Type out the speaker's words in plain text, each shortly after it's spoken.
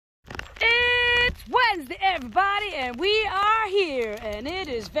Wednesday, everybody, and we are here, and it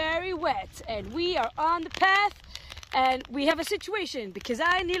is very wet, and we are on the path, and we have a situation because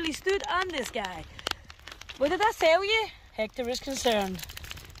I nearly stood on this guy. What did I tell you? Hector is concerned.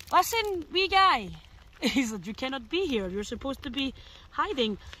 Listen, wee guy. He said, you cannot be here. You're supposed to be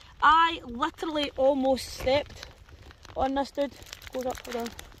hiding. I literally almost stepped on this dude. Goes up, hold on.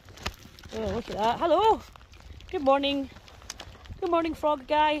 Oh, look at that. Hello. Good morning. Good morning, frog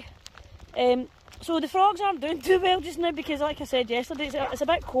guy. So the frogs aren't doing too well just now because, like I said yesterday, it's a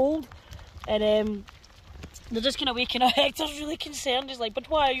bit cold, and they're just kind of waking up. Hector's really concerned. He's like, "But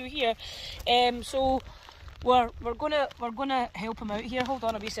why are you here?" So we're gonna help him out here. Hold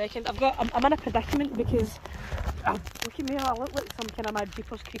on a wee second. I'm in a predicament because look at me. I look like some kind of mad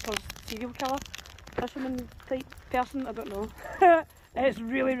Jeepers Creepers serial killer, fisherman type person. I don't know. It's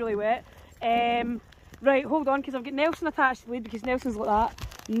really wet. Right, hold on, because I've got Nelson attached to the lead because Nelson's like that.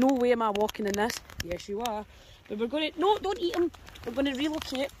 No way am I walking in this. Yes, you are. But we're going to... No, don't eat him. We're going to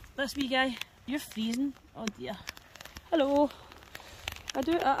relocate this wee guy. You're freezing. Oh, dear. Hello.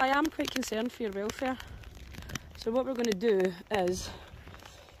 I am quite concerned for your welfare. So what we're going to do is...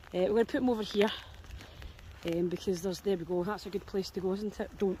 we're going to put him over here. Because there we go. That's a good place to go, isn't it?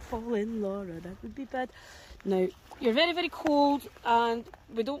 Don't fall in, Laura. That would be bad. Now, you're very cold and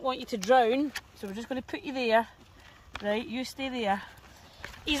we don't want you to drown. So we're just going to put you there. Right, you stay there.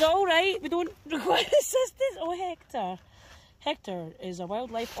 He's alright, we don't require assistance. Oh, Hector. Hector is a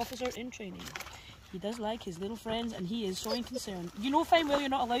wildlife officer in training. He does like his little friends and he is so concerned. You know fine well you're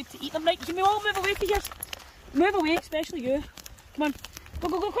not allowed to eat them. Right, can we all move away from here? Move away, especially you. Come on. Go,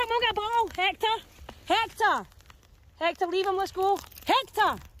 quick, go get a ball. Hector. Hector. Hector, leave him, let's go.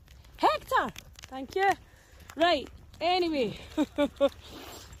 Hector. Hector. Thank you. Right, anyway.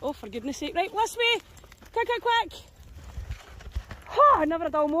 Oh, for goodness sake. Right, this way. Quick. Oh, never a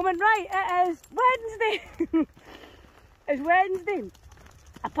dull moment. Right, it is Wednesday. It's Wednesday.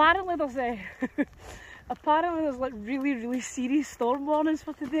 Apparently there's like really serious storm warnings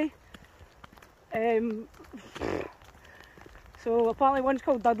for today. So apparently one's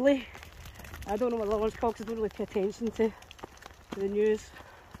called Dudley. I don't know what the other one's called because I don't really pay attention to the news.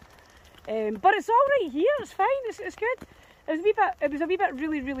 But it's all right here. It's fine. It's good. It was a wee bit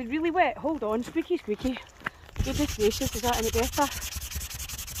really wet. Hold on, squeaky. Goodness gracious, is that any better?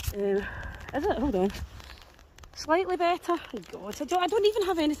 Is it? Hold on. Slightly better. Oh God, I don't even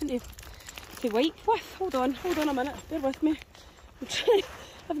have anything to wipe with. Hold on a minute. Bear with me.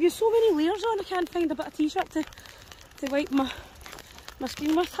 I've got so many layers on. I can't find a bit of t-shirt to wipe my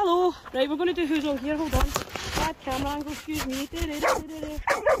screen with. Hello. Right, we're going to do who's all here. Hold on. Bad camera angle. Excuse me. Who's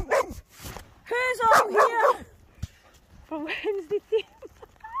all here for Wednesday team?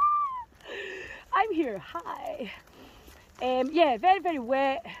 I'm here, hi. Yeah, very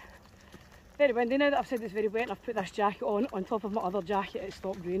wet, very windy. Now that I've said it's very wet and I've put this jacket on top of my other jacket, it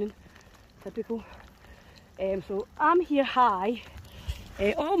stopped raining. Typical. So I'm here, hi.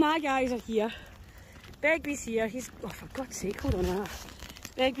 All my guys are here. Begbie's here, oh for God's sake, hold on a minute.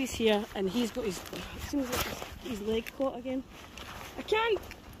 Begbie's here and he's got seems like his leg caught again. I can't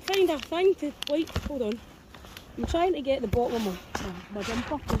find a thing to wipe, hold on. I'm trying to get the bottom of my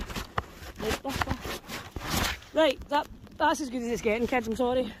jumper. Right, that's as good as it's getting, kids, I'm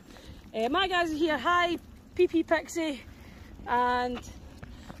sorry. My guys are here, hi, PP Pixie, and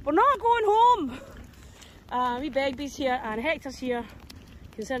we're not going home. Wee Begbie's here, and Hector's here,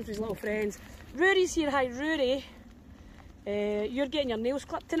 concerned for his little friends. Rory's here, hi Rory. You're getting your nails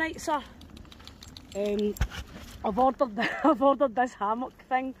clipped tonight, sir. I've ordered this hammock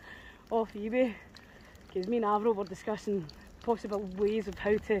thing off eBay, because me and Avro were discussing possible ways of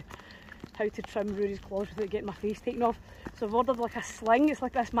how to trim Rory's claws without getting my face taken off. So I've ordered like a sling. It's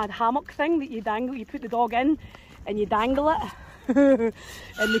like this mad hammock thing that you dangle. You put the dog in and you dangle it and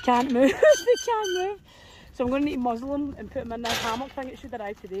they can't move. They can't move. So I'm going to need to muzzle him and put him in this hammock thing. It should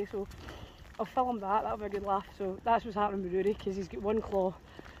arrive today, so I'll film that. That'll be a good laugh. So that's what's happening with Rory, because he's got one claw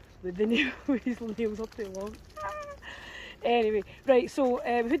with his nails are too long. Anyway, right, so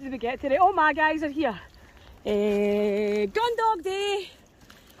who did we get today? All my guys are here. Gun Dog Day.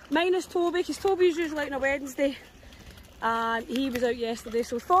 Minus Toby, because Toby's usually out on a Wednesday and he was out yesterday.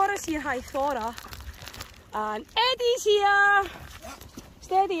 So Thora's here, hi Thora. And Eddie's here.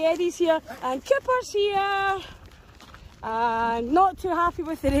 Steady Eddie's here. And Cooper's here. And not too happy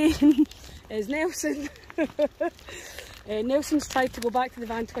with the rain is Nelson. Nelson's tried to go back to the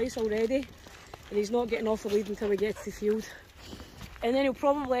van twice already and he's not getting off the lead until we get to the field. And then he'll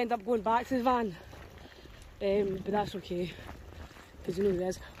probably end up going back to the van. But that's okay, because you know who it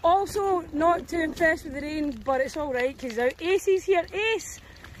is. Also, not too impressed with the rain, but it's alright because Ace is here. Ace!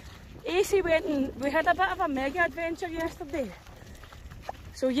 AC went and we had a bit of a mega adventure yesterday.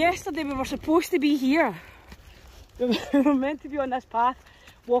 So yesterday we were supposed to be here. We were meant to be on this path,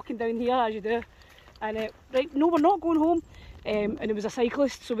 walking down here as you do. And right, no, we're not going home. And it was a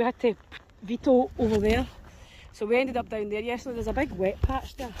cyclist, so we had to veto over there. So we ended up down there yesterday. There's a big wet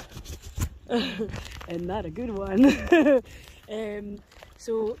patch there. And not a good one.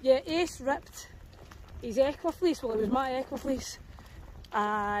 So yeah, Ace ripped his Equifleece. Well, it was my Equifleece.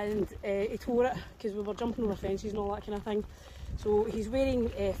 And he tore it because we were jumping over fences and all that kind of thing. So he's wearing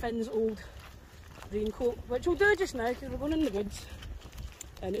Finn's old raincoat, which will do just now because we're going in the woods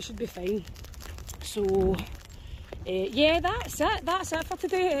and it should be fine. So yeah, that's it for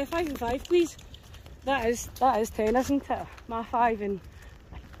today. 5 and 5 please. That is 10, isn't it? My 5 and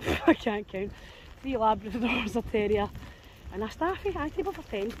I can't count. 3 Labradors, a terrier and a staffy. I table for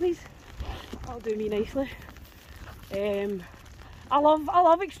 10 please. That'll do me nicely. I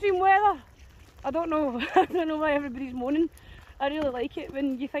love extreme weather. I don't know why everybody's moaning. I really like it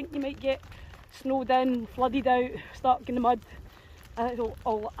when you think you might get snowed in, flooded out, stuck in the mud. I think it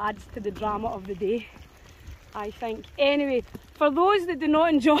all adds to the drama of the day, I think. Anyway, for those that do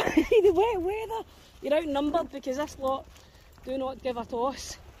not enjoy the wet weather, you're outnumbered because this lot do not give a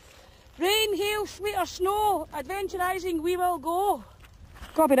toss. Rain, hail, sleet or snow, adventurising we will go.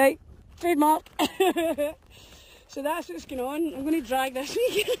 Copyright, trademark. So that's what's going on. I'm going to drag this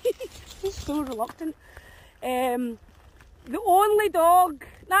week. He's so reluctant. The only dog,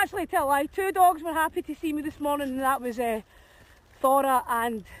 naturally tell a lie, 2 dogs were happy to see me this morning, and that was Thora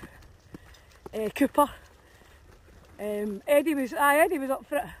and Cooper. Eddie was up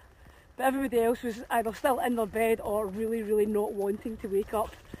for it, but everybody else was either still in their bed or really not wanting to wake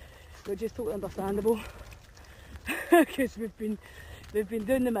up, which is totally understandable. Because we've been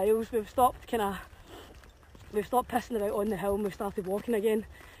doing the miles. We've stopped pissing about on the hill and we've started walking again.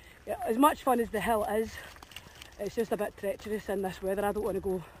 Yeah, as much fun as the hill is, it's just a bit treacherous in this weather. I don't want to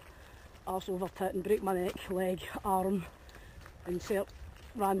go arse over tit and break my neck, leg, arm, insert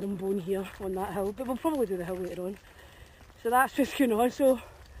random bone here on that hill. But we'll probably do the hill later on. So that's what's going on. So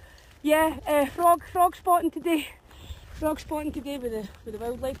yeah, frog spotting today. Frog spotting today with the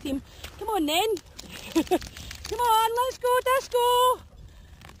wildlife team. Come on then. Come on, let's go, disco.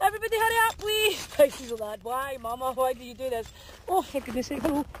 Everybody hurry up, please. Pisces lad, why, mama, why do you do this? Oh, for goodness sake,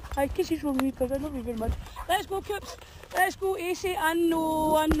 hello. Hi, kisses from me, because I love you very much. Let's go, Coops. Let's go, Ace. I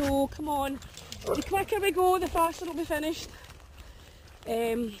know, come on. The quicker we go, the faster it'll be finished.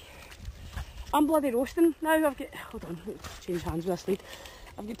 I'm bloody roasting now. I've got, hold on, let's change hands with this lead.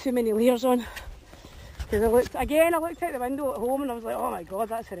 I've got too many layers on. Because I looked out the window at home and I was like, oh my god,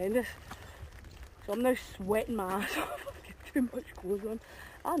 that's horrendous. So I'm now sweating my ass off. I've got too much clothes on.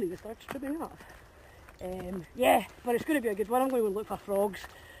 I need to start stripping that. Yeah, but it's going to be a good one. I'm going to look for frogs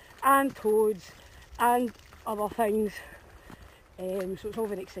and toads and other things. So it's all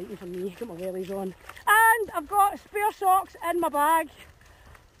very exciting for me. Got my wellies on. And I've got spare socks in my bag.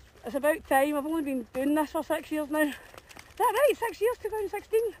 It's about time. I've only been doing this for 6 years now. Is that right? 6 years,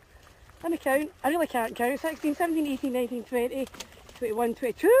 2016? Let me count. I really can't count. 16, 17, 18, 19, 20, 21,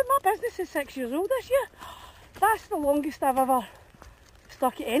 22. My business is 6 years old this year. That's the longest I've ever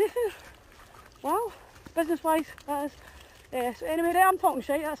stuck at anything. Wow, business wise that is. So anyway, I'm talking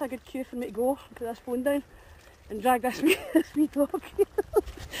shite. That's a good cue for me to go and put this phone down and drag this wee dog.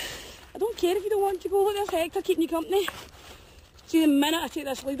 I don't care if you don't want to go. What the heck, they're keeping you company. See, the minute I take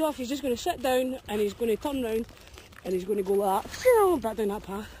this lead off, he's just going to sit down and he's going to turn round and he's going to go like that, back down that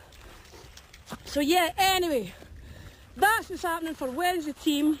path. So yeah, anyway, that's what's happening for Where's the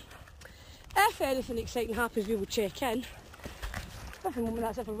Team. If anything exciting happens, we will check in. At the moment,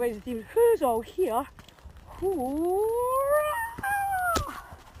 that's it for Where's the Team. Who's all here? Who